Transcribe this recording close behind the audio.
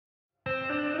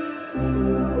My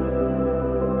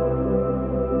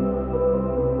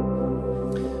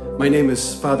name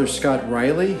is Father Scott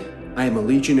Riley. I am a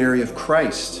Legionary of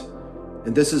Christ,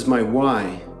 and this is my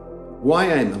why I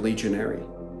am a Legionary.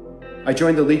 I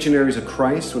joined the Legionaries of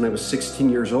Christ when I was 16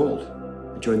 years old.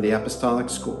 I joined the Apostolic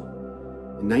School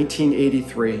in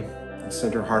 1983 in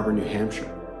Center Harbor, New Hampshire.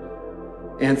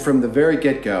 And from the very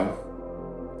get-go,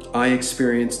 I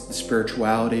experienced the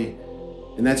spirituality,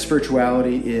 and that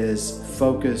spirituality is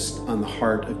focused on the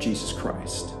heart of Jesus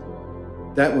Christ.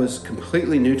 That was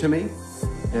completely new to me.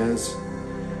 As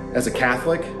a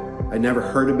Catholic, I never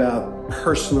heard about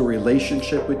personal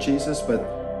relationship with Jesus, but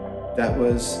that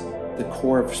was the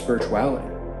core of spirituality.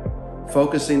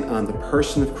 Focusing on the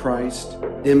person of Christ,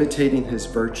 imitating his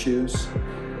virtues,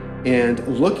 and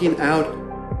looking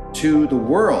out to the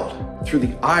world through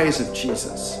the eyes of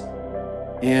Jesus.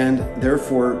 And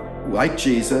therefore, like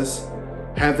Jesus,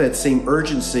 have that same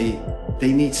urgency.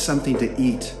 They need something to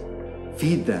eat.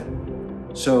 Feed them.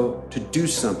 So to do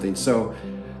something. So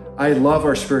I love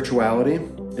our spirituality.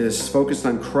 It is focused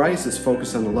on Christ. It's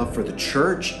focused on the love for the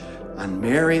church, on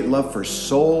Mary, love for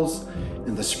souls,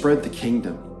 and to spread the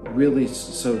kingdom. Really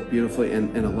so beautifully,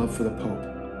 and a love for the Pope.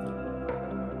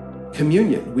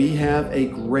 Communion. We have a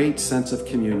great sense of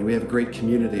communion. We have a great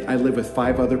community. I live with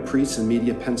 5 other priests in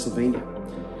Media, Pennsylvania.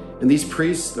 And these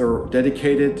priests are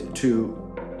dedicated to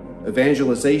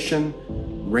evangelization,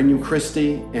 Regnum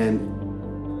Christi, and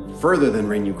further than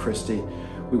Regnum Christi.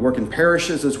 We work in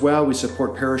parishes as well. We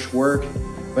support parish work,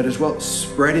 but as well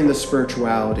spreading the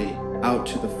spirituality out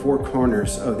to the 4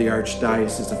 corners of the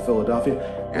Archdiocese of Philadelphia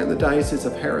and the Diocese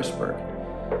of Harrisburg.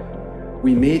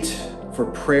 We meet for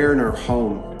prayer in our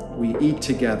home. We eat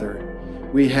together.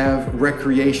 We have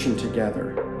recreation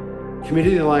together.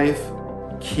 Community life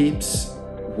keeps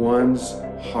one's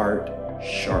heart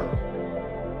sharp.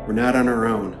 We're not on our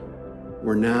own.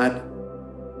 We're not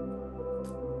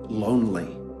lonely.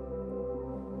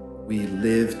 We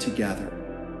live together.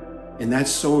 And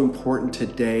that's so important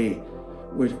today,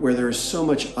 where there is so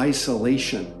much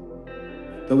isolation.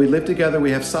 Though we live together,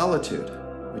 we have solitude,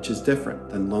 which is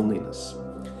different than loneliness.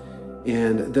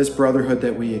 And this brotherhood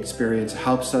that we experience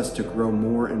helps us to grow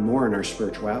more and more in our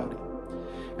spirituality.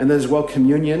 And then as well,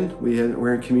 communion.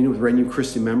 We're in communion with Regnum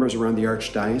Christi members around the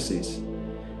Archdiocese.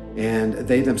 And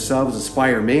they themselves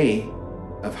inspire me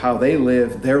of how they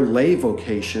live their lay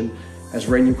vocation as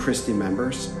Regnum Christi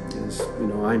members. As you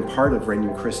know, I'm part of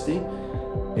Regnum Christi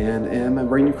and am a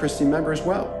Regnum Christi member as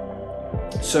well.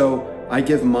 So I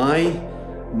give my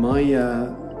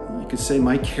you could say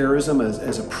my charism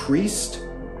as a priest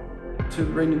to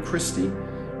Regnum Christi,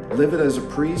 live it as a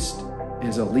priest,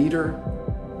 as a leader,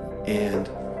 and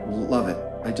love it.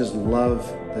 I just love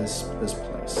this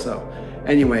place. So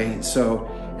anyway,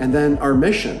 and then our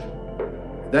mission,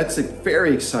 that's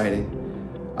very exciting.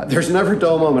 There's never a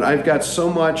dull moment. I've got so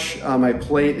much on my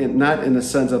plate, and not in the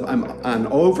sense of I'm on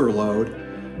overload,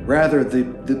 rather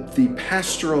the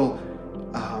pastoral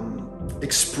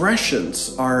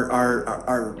expressions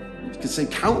are you could say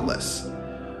countless.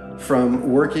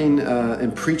 From working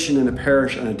and preaching in a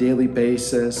parish on a daily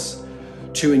basis,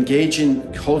 to engaging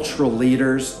cultural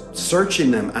leaders,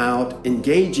 searching them out,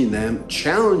 engaging them,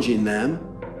 challenging them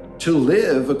to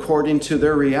live according to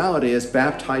their reality as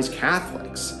baptized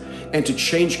Catholics, and to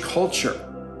change culture.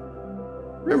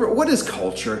 Remember, what is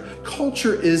culture?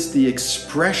 Culture is the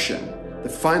expression,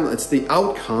 it's the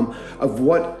outcome of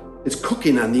what is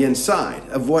cooking on the inside,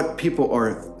 of what people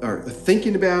are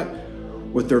thinking about,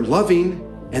 what they're loving,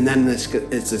 and then it's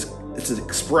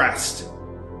expressed.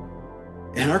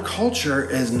 And our culture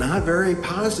is not very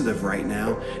positive right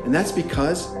now, and that's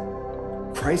because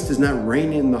Christ is not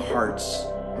reigning in the hearts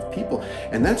of people.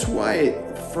 And that's why,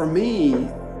 for me,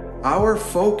 our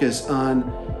focus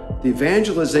on the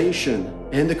evangelization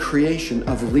and the creation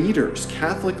of leaders,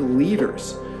 Catholic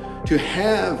leaders, to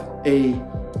have a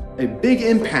big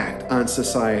impact on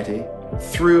society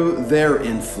through their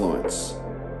influence.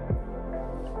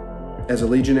 As a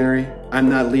legionary, I'm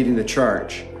not leading the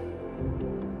charge.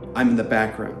 I'm in the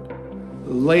background.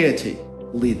 Laity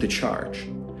lead the charge.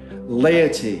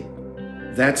 Laity,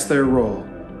 that's their role,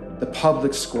 the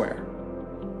public square.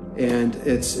 And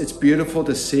it's beautiful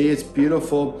to see. It's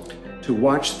beautiful to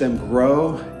watch them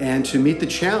grow and to meet the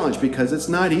challenge, because it's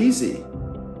not easy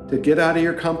to get out of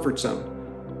your comfort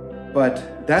zone.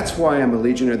 But that's why I'm a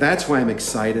legionary. That's why I'm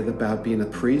excited about being a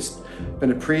priest.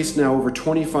 Been a priest now over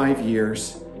 25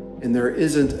 years, and there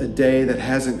isn't a day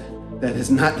that is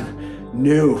not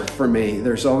new for me.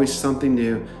 There's always something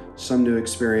new, some new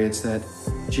experience that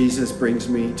Jesus brings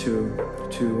me to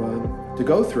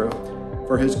go through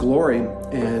for his glory,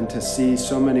 and to see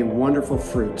so many wonderful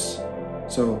fruits,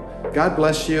 So God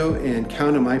bless you, and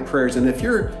count on my prayers. And if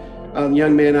you're a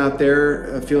young man out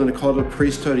there feeling a call to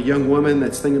priesthood, a young woman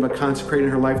that's thinking about consecrating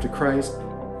her life to Christ,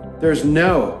 there's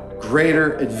no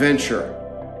greater adventure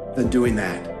than doing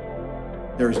that.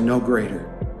 There is no greater.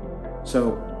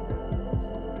 So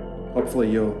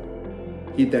hopefully you'll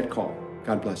heed that call.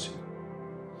 God bless you.